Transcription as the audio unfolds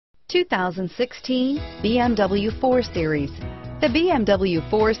2016 BMW 4 Series. The BMW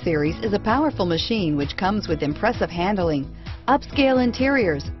 4 Series is a powerful machine which comes with impressive handling, upscale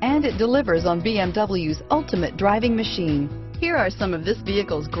interiors, and it delivers on BMW's ultimate driving machine. Here are some of this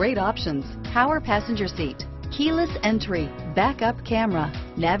vehicle's great options: power passenger seat, keyless entry, backup camera,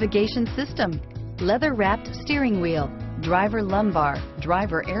 navigation system, leather-wrapped steering wheel, driver lumbar,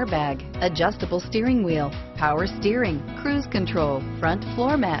 driver airbag, adjustable steering wheel, power steering, cruise control, front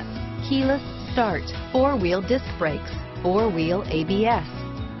floor mats, keyless start, four-wheel disc brakes, four-wheel ABS,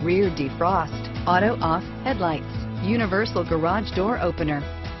 rear defrost, auto-off headlights, universal garage door opener,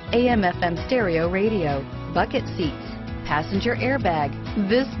 AM/FM stereo radio, bucket seats, passenger airbag.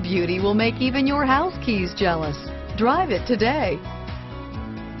 This beauty will make even your house keys jealous. Drive it today.